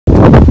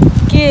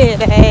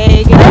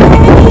G'day,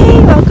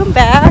 g'day! Welcome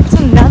back to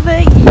another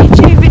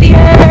YouTube video.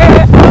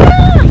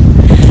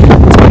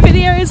 Two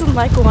videos in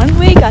like 1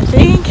 week, I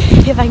think,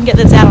 if I can get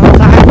this out on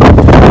time.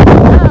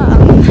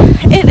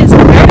 It is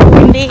very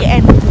windy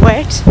and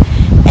wet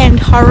and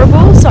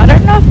horrible, so I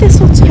don't know if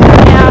this will turn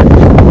out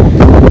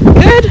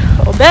good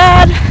or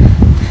bad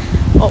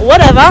or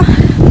whatever,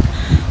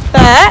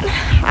 but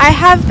I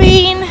have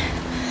been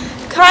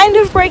kind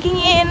of breaking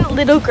in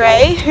Little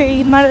Grey, who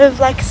you might have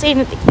like seen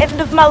at the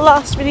end of my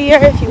last video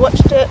if you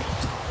watched it.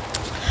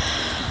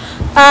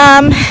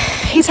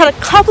 He's had a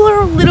couple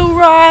of little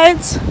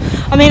rides.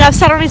 I mean, I've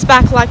sat on his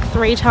back like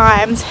 3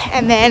 times,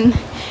 and then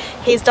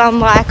he's done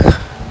like,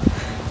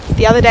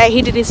 the other day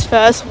he did his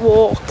first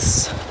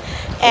walks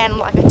and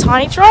like a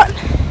tiny trot.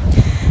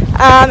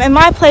 And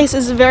my place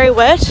is very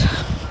wet,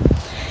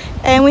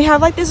 and we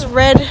have like this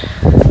red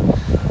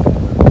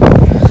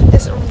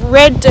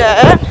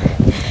dirt.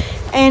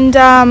 And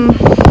yeah,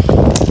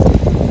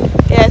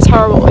 it's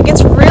horrible. It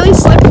gets really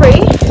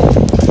slippery in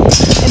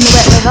the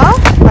wet weather,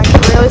 like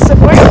really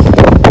slippery.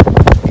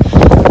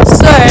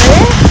 So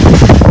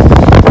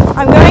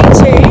I'm going to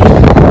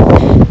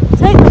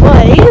take the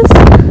boys.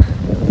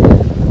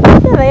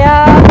 There they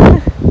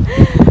are.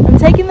 I'm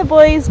taking the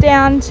boys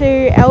down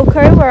to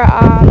Elko, where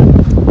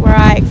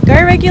I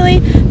go regularly.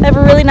 They have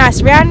a really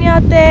nice round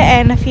yard there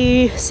and a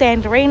few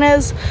sand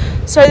arenas.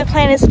 So the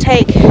plan is to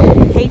take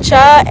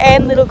HR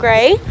and Little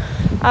Grey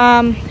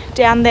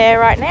down there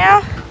right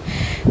now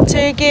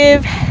to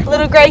give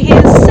Little Grey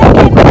his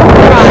second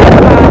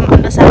ride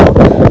under saddle.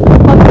 I'll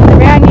pop in the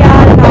round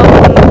yard and I'll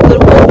give him a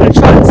little walk and a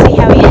trot and see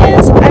how he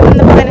is. And then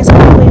the plan is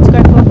probably to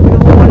go for like a bit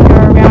of a wander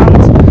around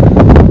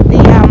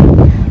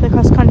the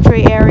cross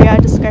country area,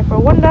 just to go for a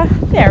wander.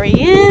 There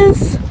he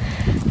is.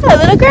 Hello,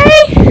 Little Grey.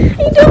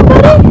 How you doing,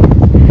 buddy?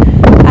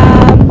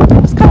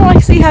 Just kind of like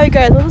to see how he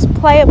goes. I'll just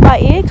play it by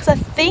ear because I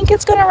think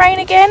it's going to rain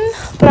again,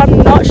 but I'm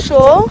not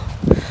sure.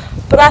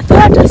 But I thought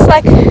I'd just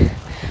like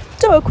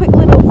do a quick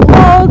little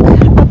vlog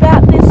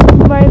about this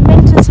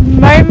momentous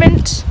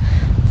moment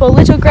for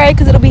Little Grey,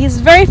 because it'll be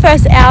his very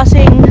first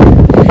outing.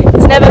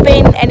 He's never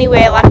been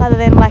anywhere like other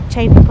than like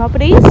changing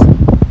properties.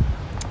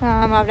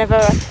 I've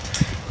never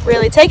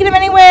really taken him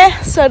anywhere,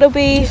 so it'll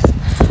be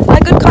a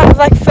good kind of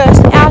like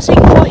first outing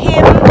for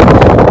him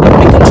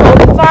in a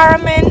controlled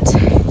environment.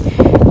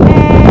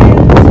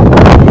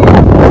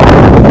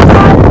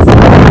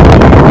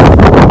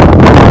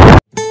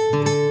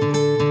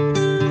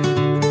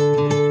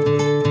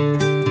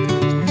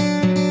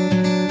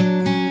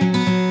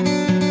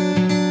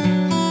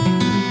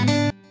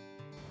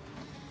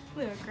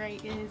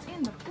 Is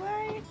in the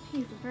boat.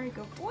 He's a very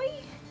good boy.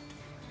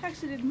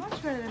 Actually did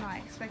much better than I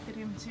expected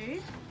him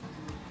to.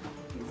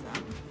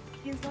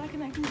 He's liking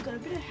that. He's got a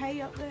bit of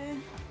hay up there.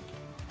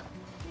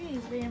 Yeah,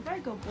 he's being a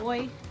very good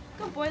boy.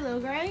 Good boy, Little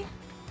Grey.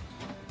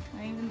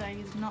 And even though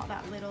he's not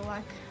that little,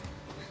 like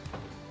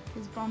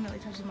his bum really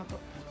touches my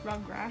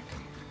rug rack.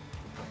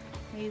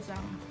 He's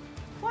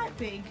quite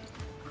big.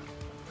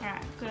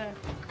 Alright,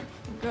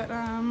 we've got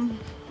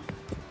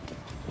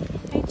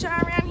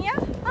HR around here.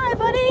 Hi,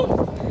 buddy.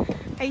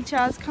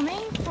 HR's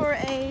coming for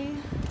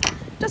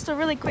just a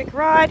really quick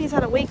ride. He's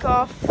had a week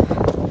off,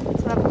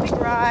 so have a quick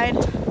ride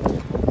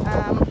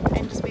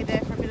and just be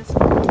there for a bit of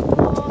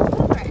support.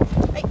 Okay.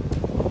 Hey.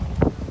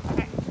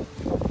 Okay.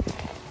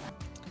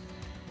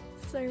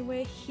 So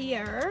we're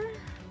here,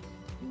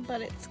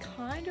 but it's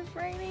kind of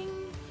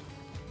raining.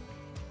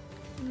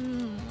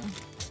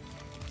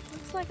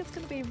 Looks like it's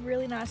going to be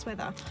really nice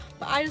weather.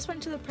 But I just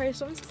went to the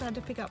post office because I had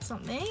to pick up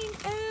something,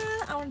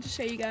 and I wanted to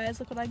show you guys.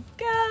 Look what I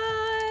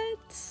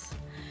got.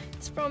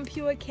 It's from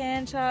Pure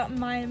Canter,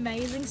 my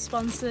amazing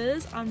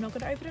sponsors. I'm not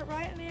going to open it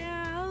right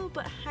now,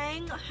 but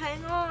hang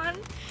on.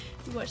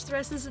 If you watch the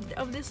rest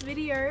of this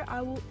video,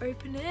 I will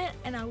open it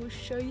and I will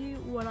show you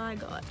what I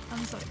got.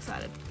 I'm so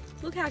excited.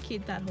 Look how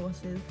cute that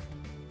horse is.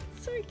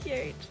 So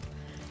cute.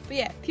 But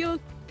yeah, Pure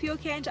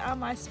Canter are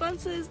my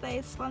sponsors.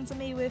 They sponsor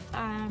me with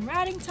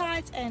riding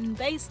tights and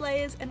base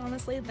layers, and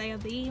honestly, they are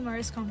the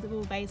most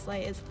comfortable base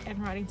layers and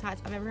riding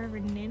tights I've ever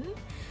ridden in.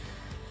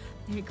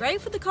 They're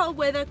great for the cold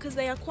weather because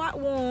they are quite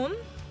warm,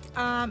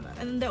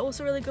 and they're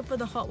also really good for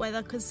the hot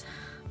weather because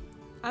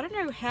I don't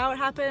know how it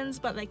happens,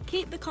 but they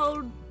keep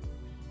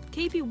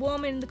you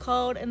warm in the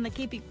cold and they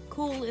keep you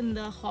cool in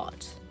the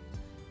hot.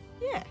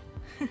 Yeah.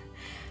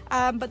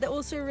 But they're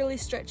also really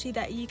stretchy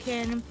that you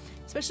can,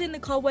 especially in the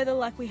cold weather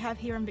like we have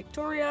here in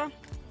Victoria,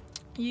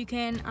 you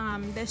can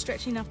they're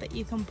stretchy enough that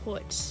you can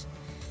put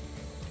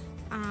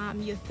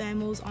your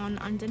thermals on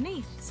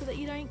underneath so that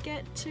you don't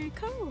get too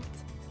cold.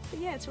 But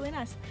yeah, it's really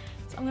nice.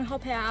 So I'm gonna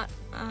hop out,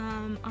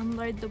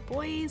 unload the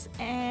boys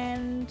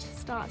and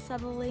start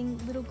saddling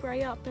Little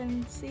Grey up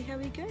and see how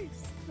he goes.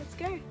 Let's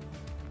go.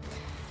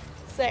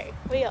 So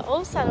we are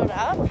all saddled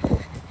up.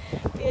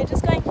 We are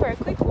just going for a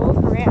quick walk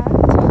around.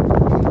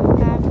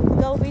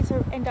 The goal will be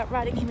to end up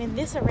riding him in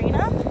this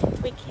arena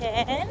if we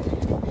can.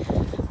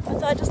 I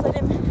thought I'd just let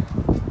him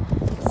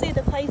see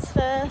the place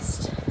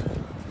first,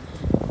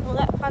 all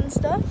that fun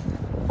stuff.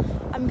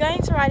 I'm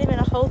going to ride him in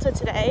a halter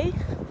today.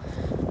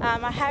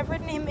 I have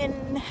ridden him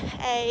in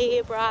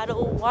a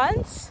bridle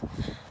once,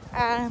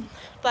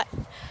 but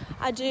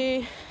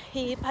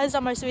he has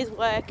done most of his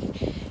work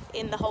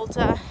in the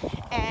halter,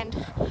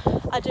 and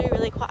I do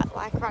really quite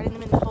like riding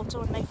them in the halter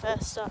when they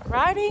first start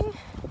riding.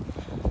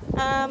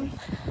 Yeah,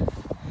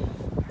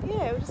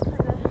 we're just kind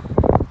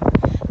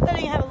of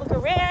letting him have a look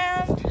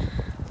around.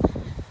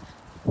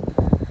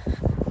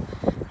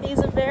 He's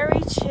a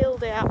very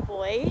chilled out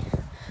boy.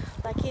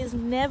 Like, he's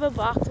never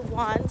barked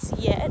once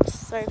yet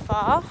so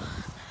far.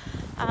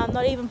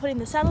 Not even putting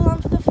the saddle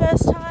on for the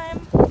first time.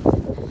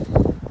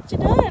 What you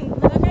doing?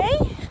 Look okay?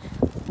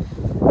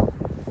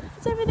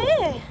 What's over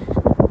there?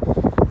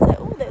 So,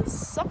 oh, there's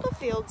soccer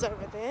fields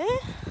over there.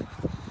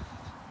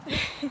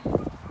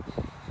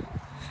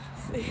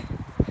 See.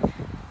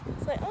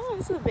 It's like, oh,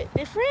 this is a bit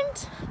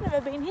different.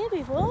 Never been here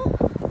before.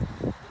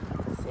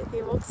 Let's see if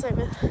he walks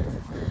over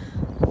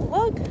the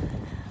log.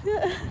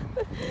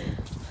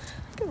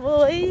 Good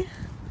boy.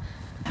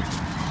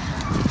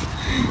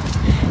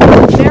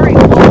 Very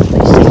awkwardly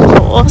shaped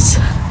horse.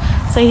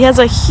 So he has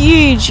a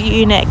huge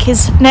ewe-neck.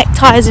 His neck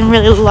ties in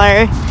really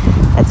low.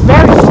 It's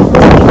very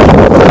complicated.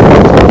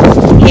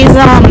 He's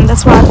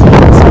that's why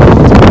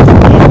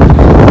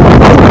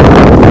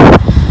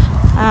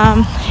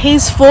I'm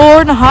he's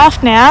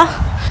 4.5 now.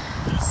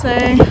 So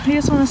we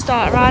just want to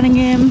start riding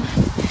him,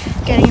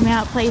 getting him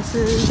out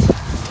places,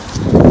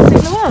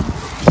 seeing the world.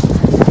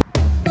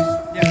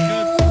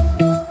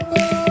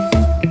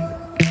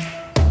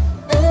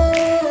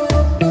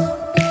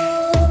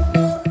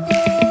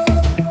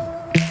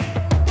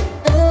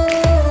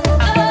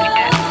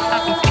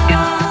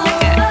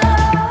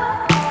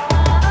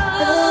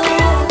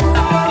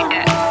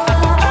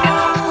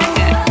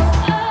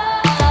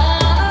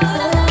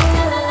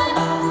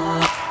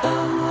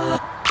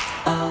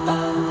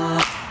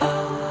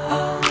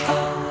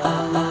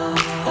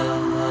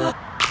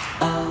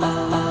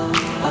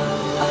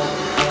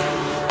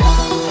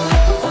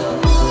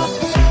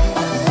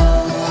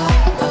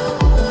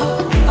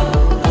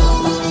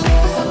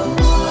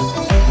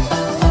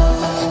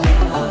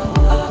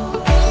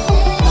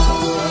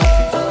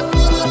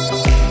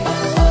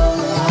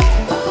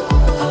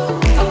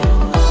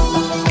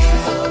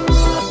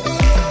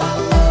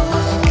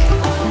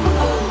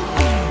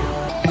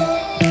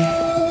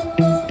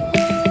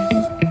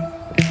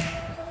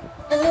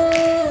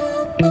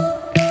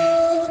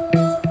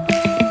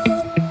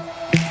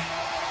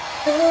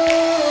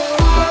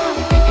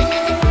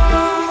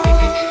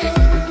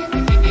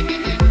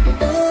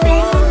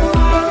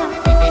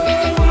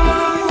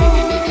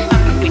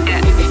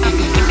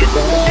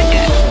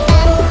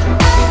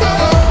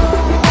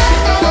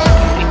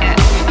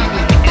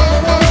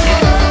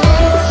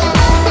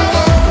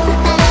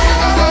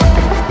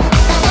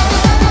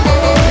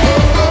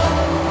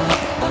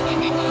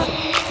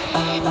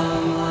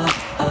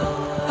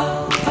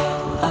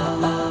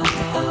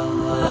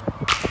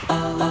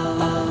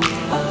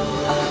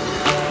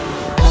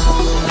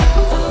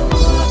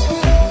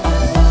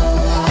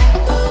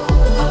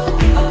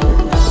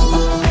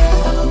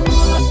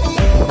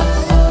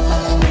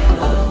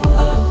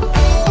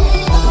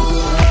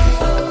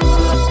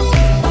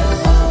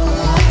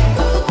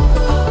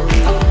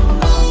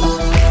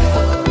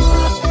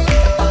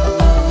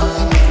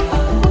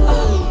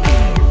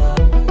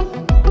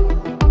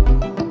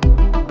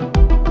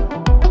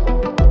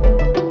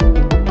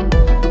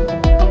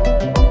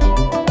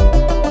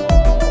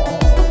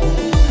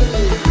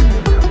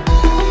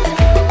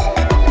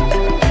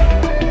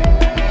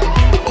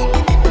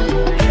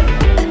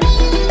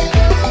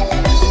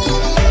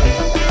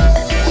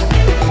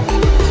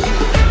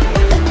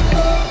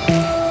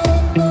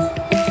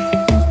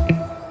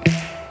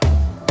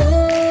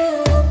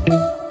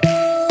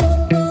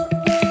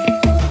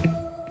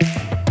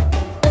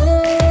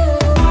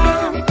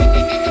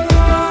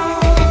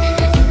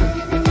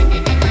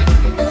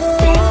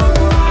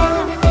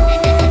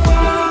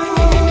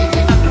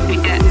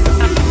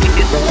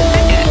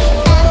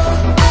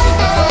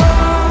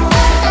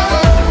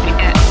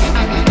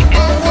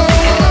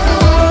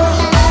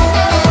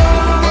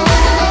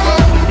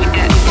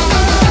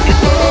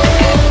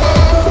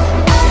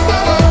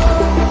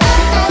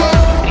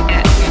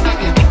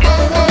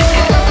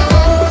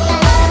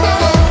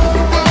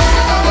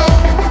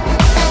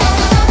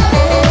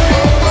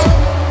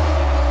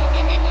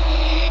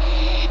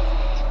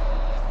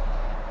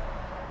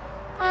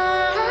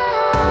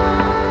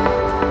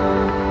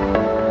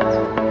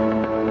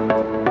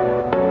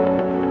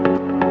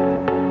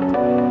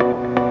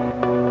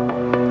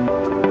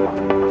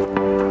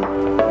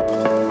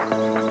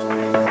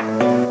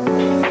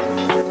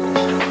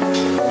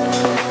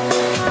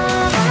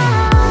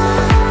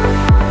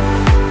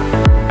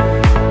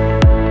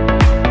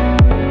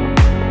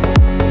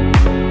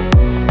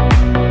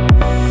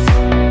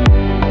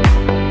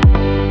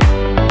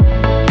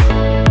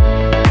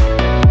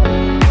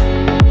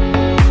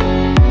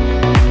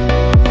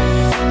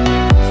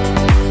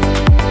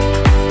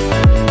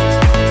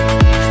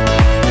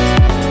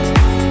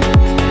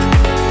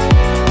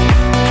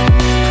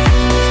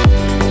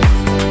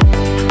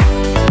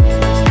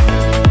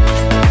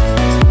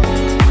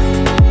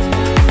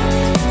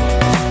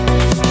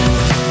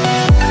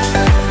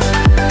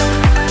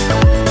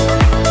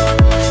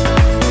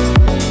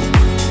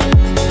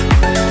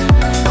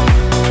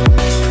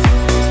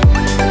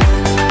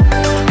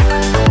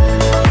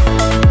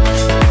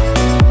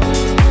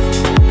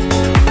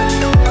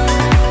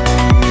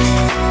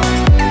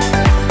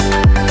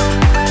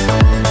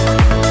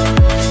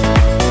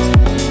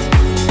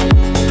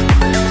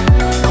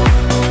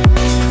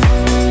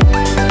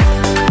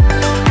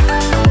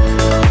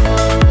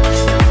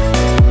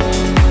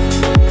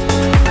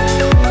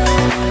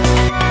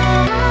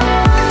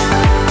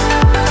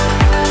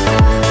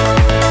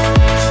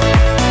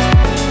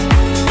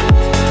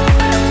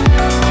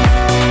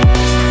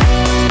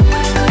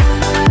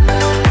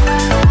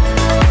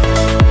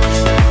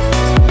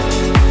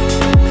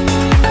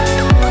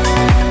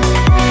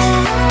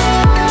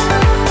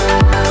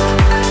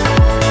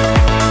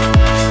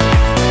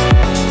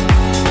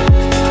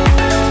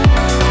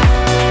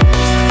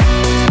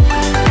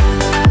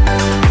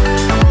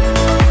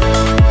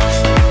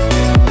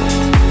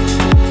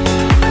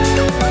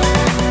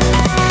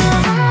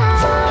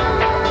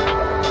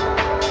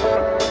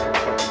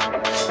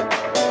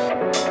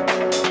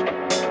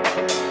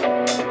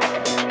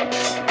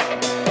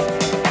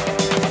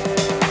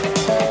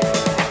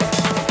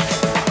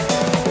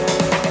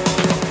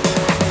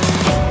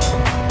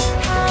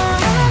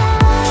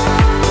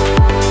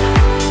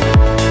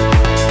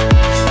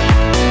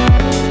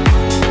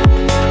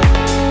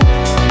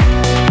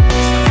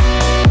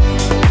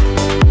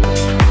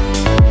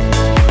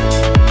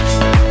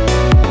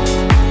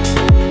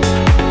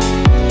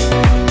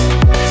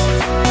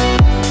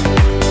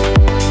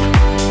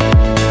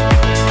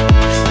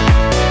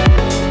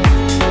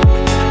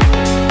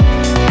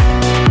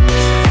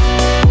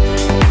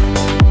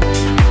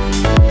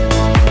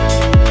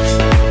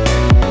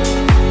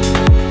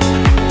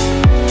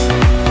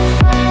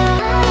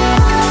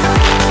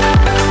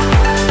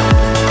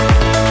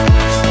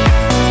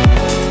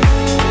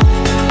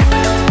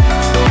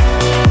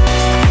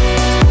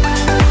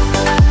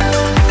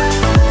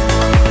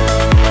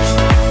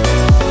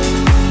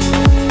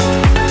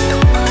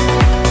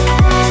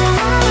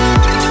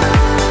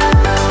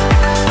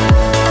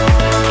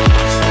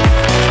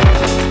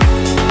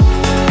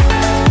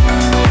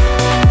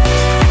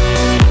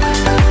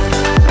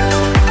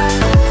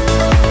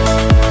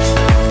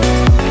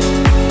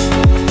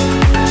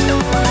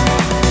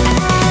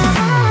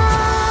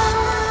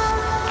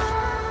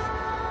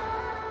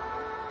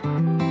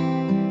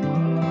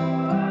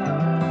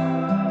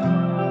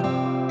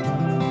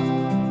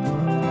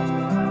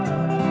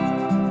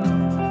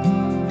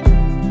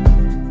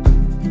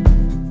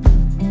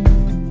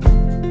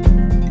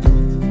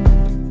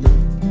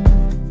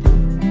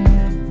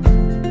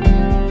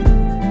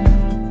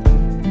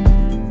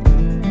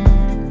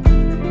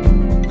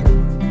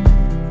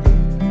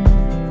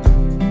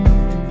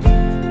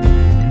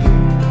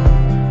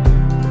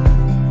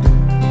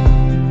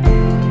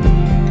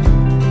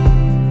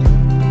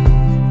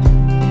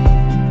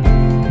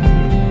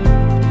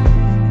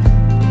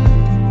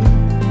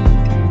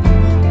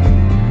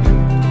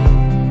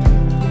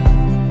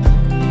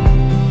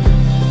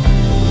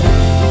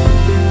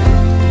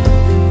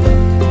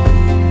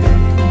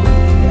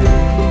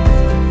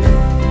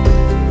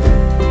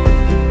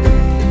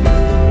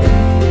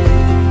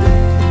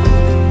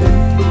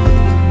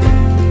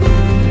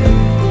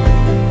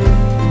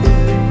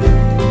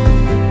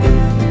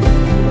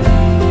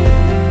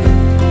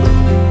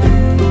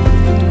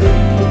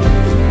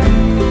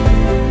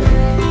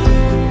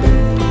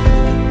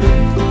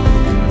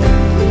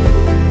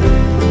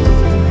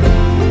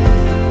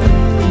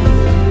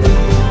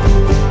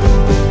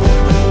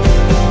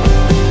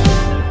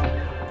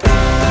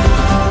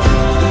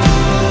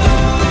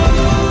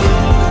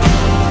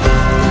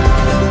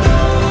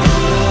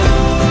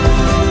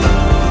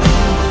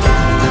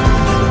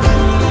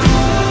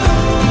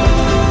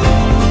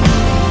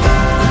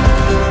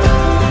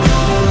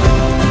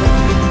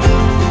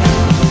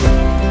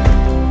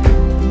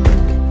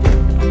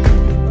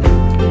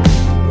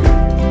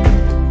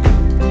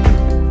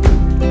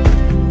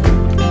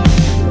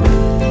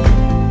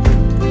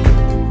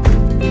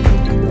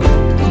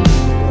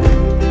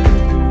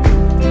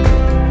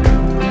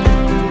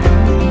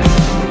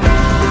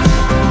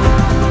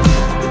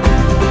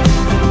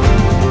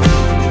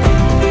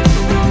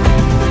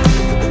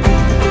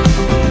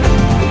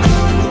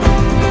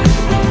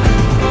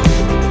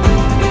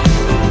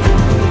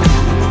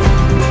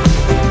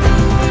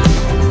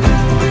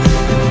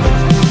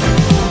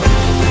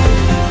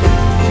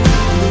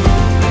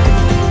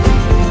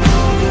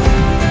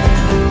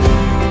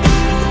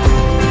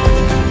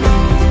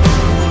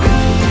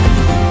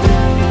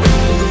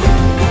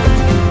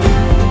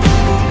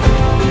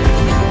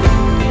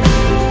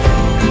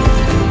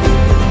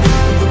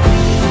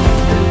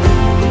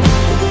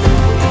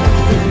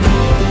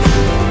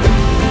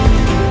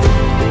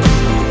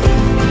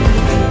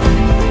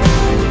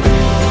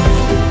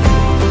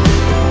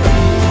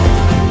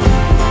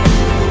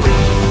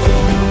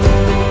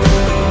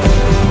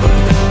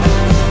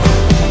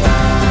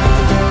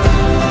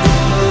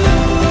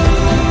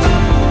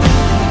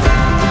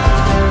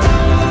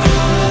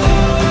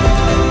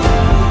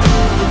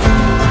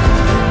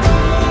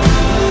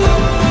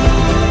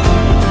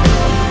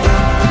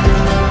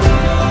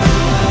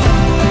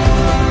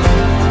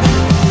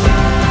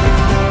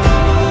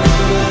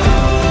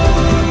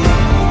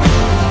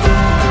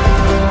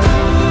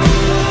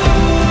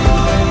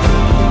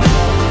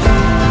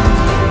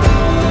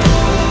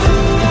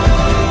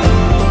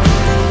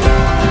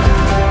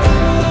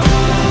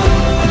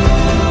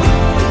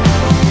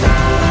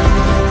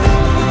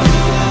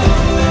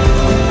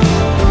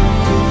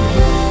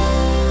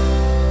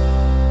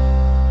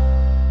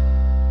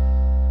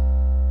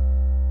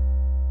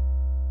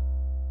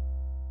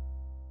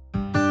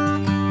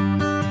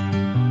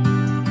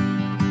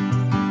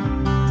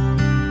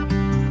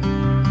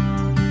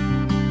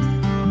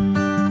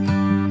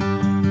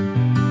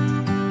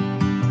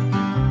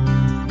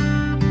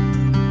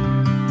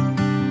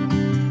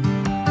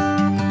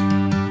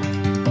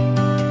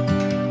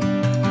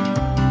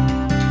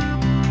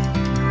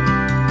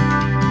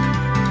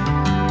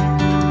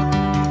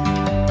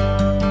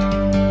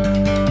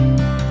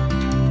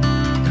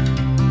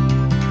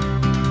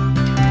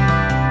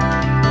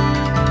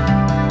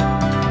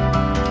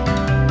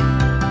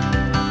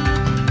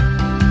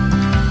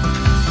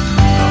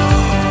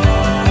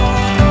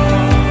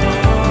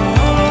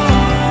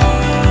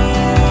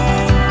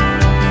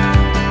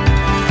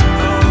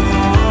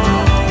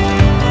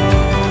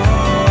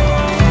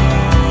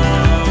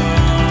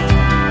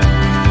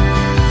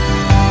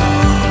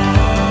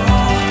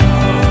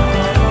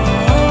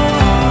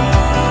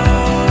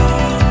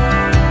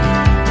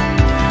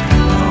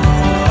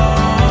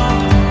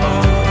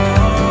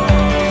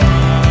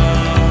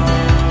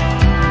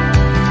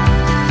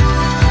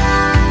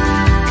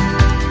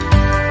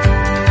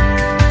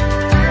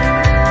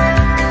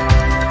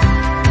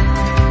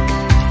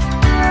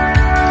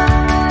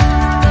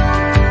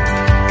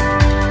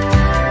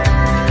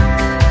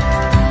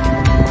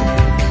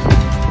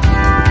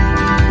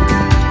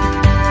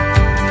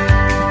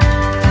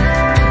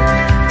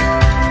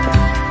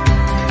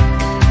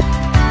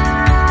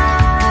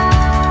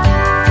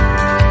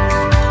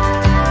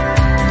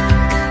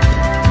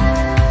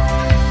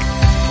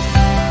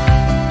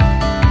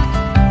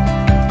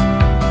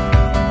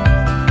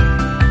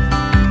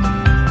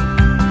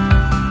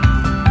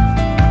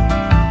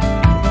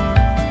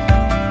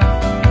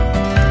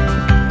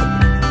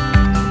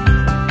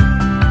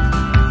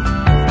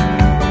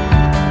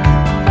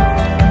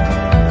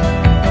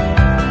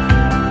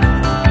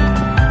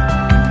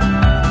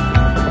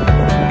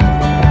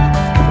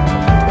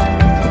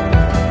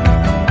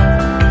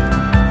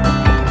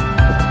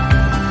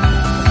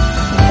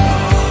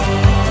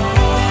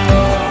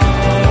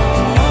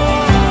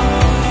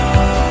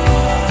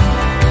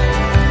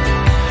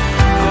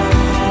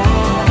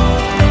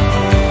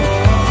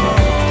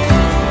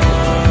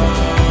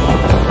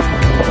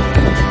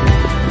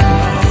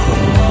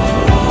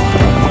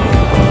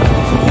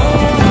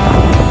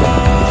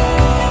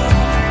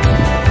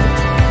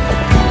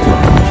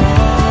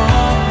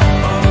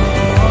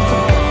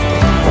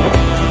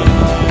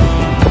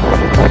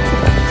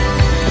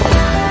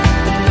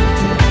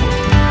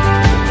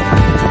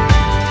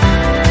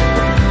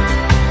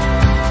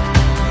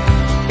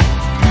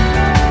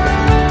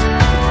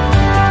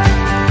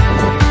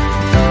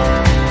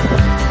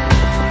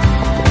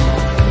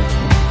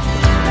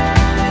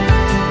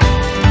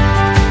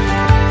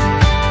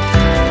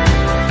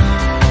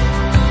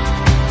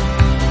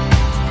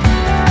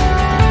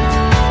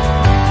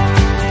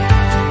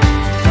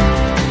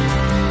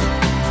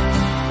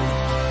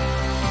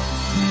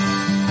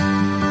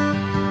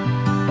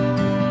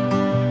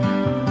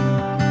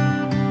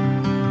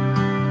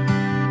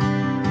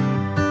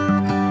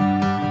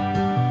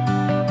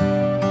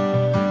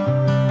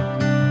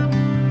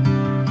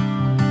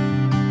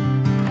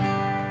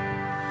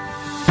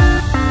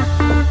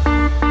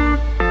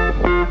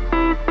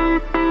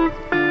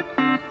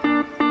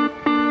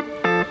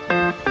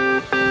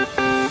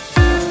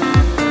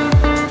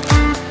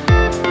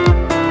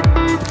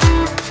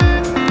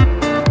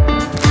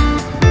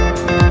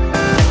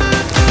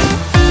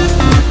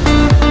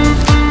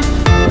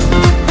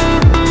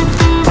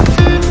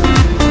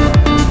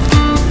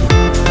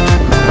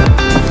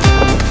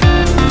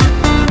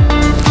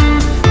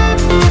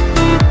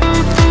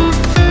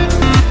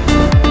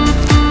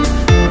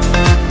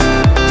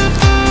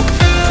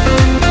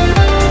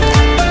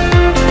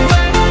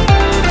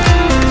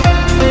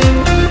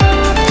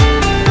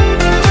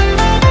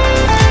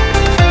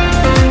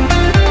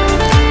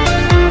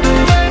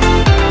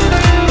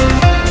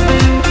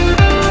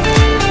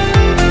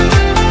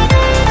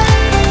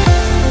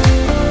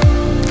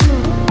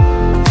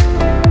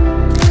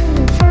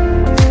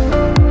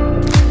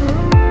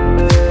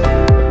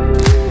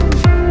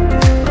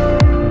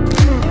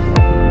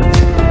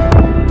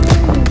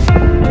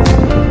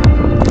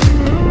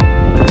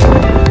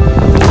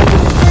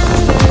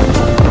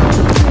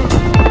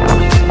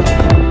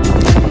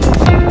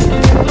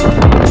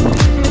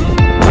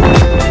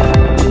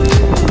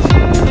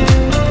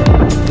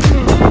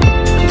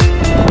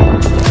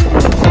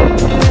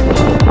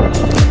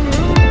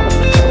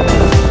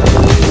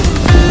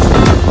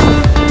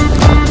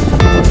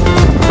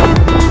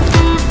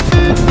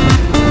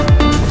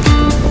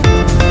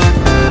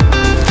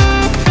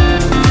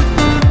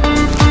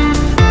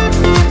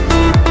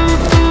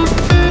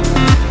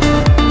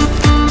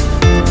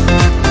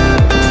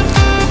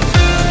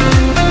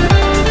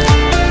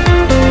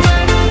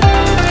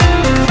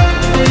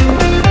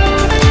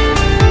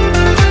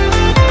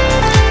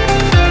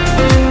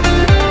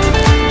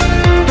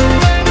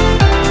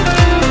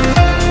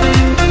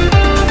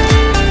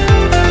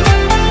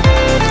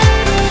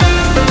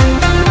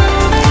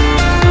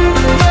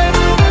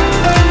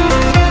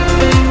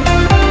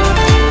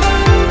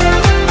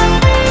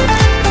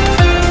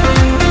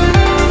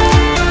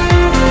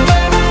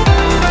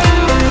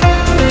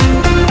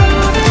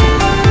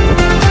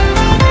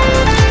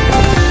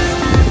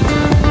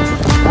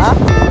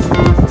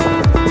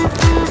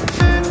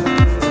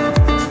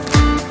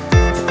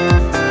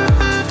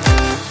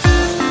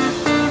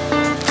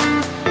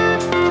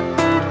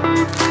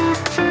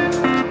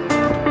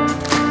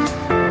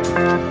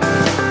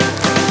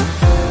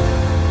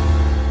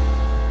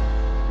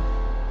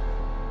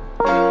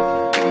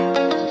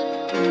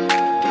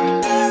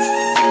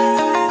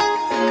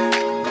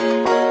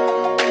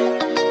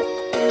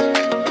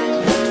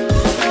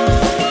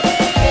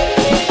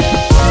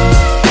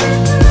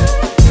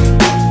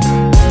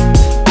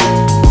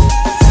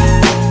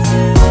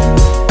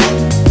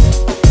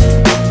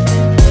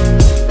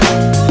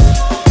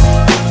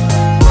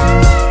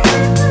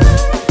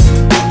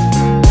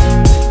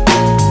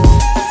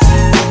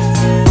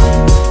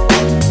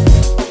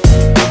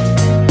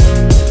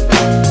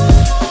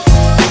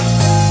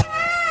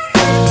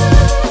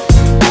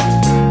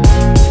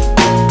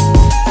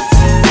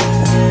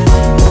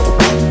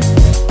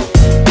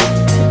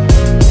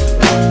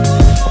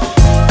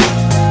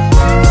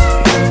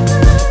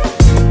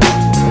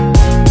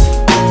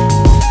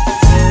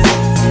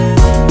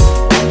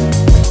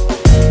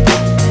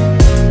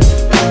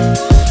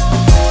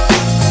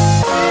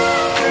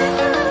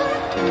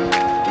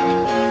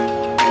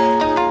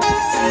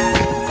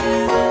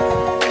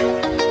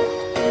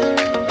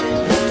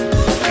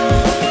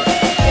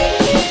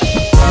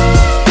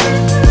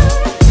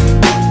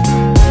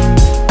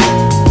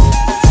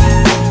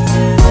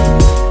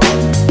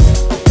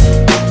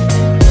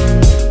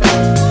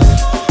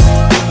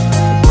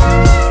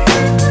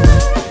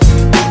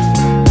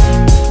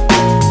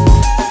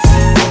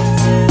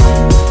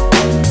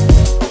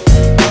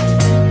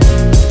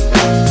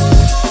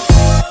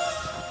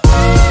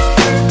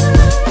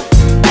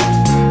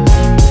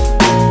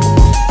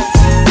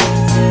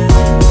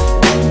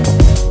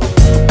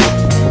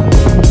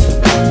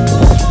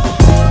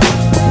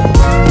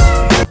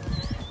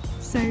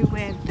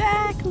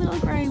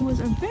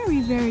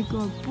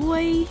 good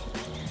boy,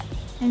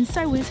 and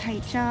so is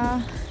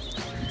HR.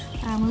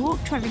 We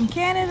walked Trotting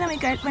Canada, then we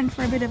went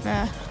for a bit of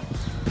a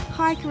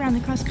hike around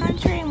the cross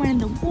country and went in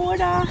the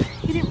water.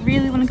 He didn't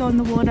really want to go in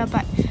the water,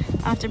 but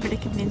after a bit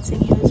of convincing,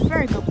 he was a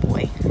very good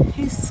boy.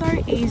 He's so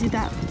easy,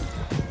 that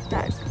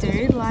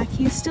dude. Like,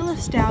 he's still a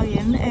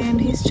stallion and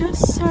he's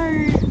just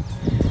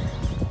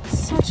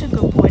such a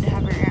good boy to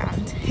have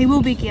around. He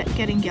will be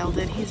getting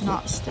gelded. He's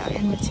not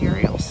stallion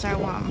material, so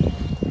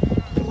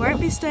he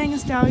won't be staying a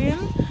stallion.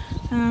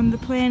 The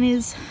plan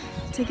is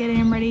to get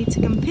him ready to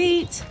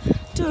compete,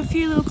 do a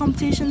few little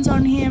competitions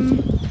on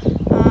him,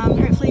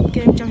 hopefully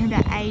get him jumping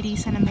about 80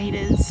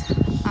 centimeters,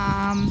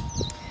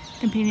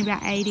 competing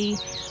about 80,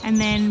 and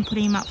then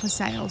putting him up for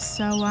sale.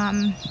 So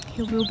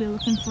he will be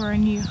looking for a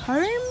new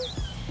home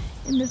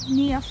in the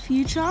near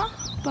future.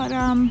 But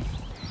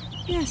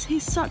yes,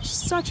 he's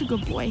such a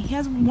good boy. He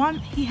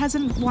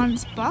hasn't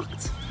once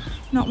bucked,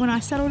 not when I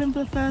settled him for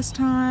the first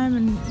time,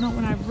 and not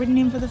when I've ridden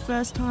him for the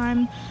first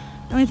time.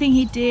 The only thing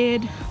he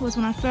did was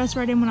when I first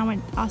rode him, when I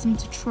asked him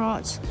to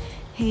trot,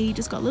 he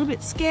just got a little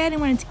bit scared and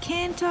went into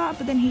canter,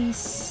 but then he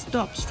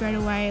stopped straight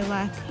away.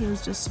 Like, he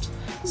was just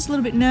a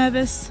little bit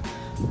nervous.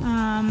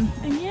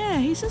 And yeah,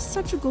 he's just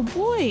such a good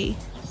boy.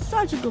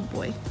 Such a good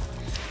boy.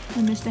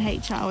 And Mr.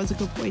 HR was a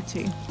good boy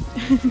too.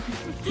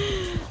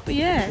 But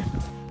yeah.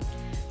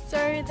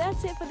 So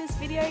that's it for this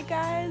video,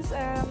 guys.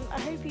 I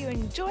hope you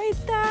enjoyed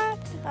that.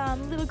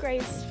 Little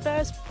Gray's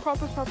first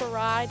proper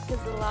ride,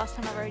 because the last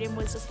time I rode him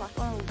was just like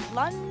on a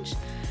lunge.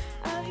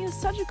 He was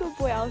such a good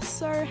boy. I was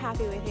so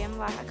happy with him.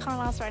 Like, I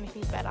can't ask for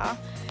anything better.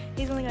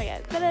 He's only gonna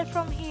get better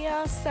from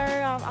here, so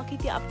I'll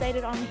keep you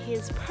updated on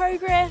his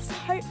progress.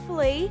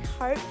 Hopefully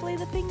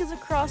the fingers are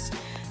crossed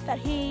that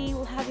he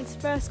will have his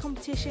first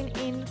competition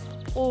in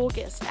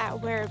August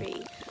at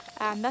Werribee.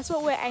 That's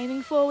what we're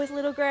aiming for with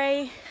Little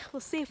Gray. We'll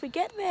see if we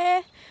get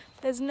there.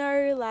 There's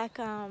no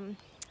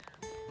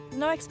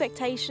no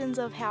expectations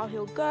of how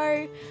he'll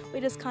go. We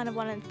just kind of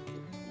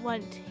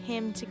want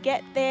him to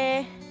get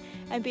there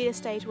and be at a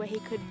stage where he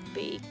could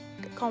be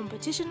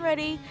competition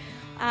ready.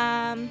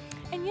 And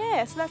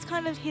yeah, so that's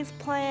kind of his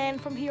plan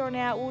from here on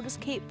out. We'll just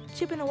keep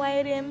chipping away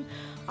at him.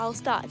 I'll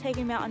start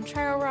taking him out on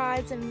trail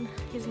rides, and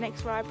his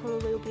next ride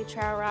probably will be a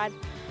trail ride.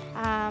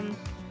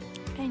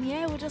 And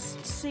yeah, we'll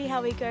just see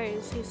how he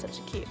goes. He's such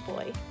a cute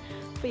boy.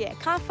 But yeah,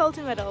 can't fault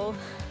him at all.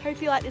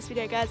 Hope you like this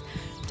video, guys.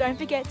 Don't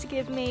forget to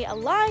give me a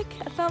like,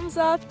 a thumbs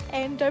up,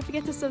 and don't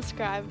forget to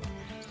subscribe.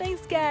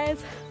 Thanks,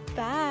 guys.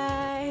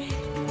 Bye.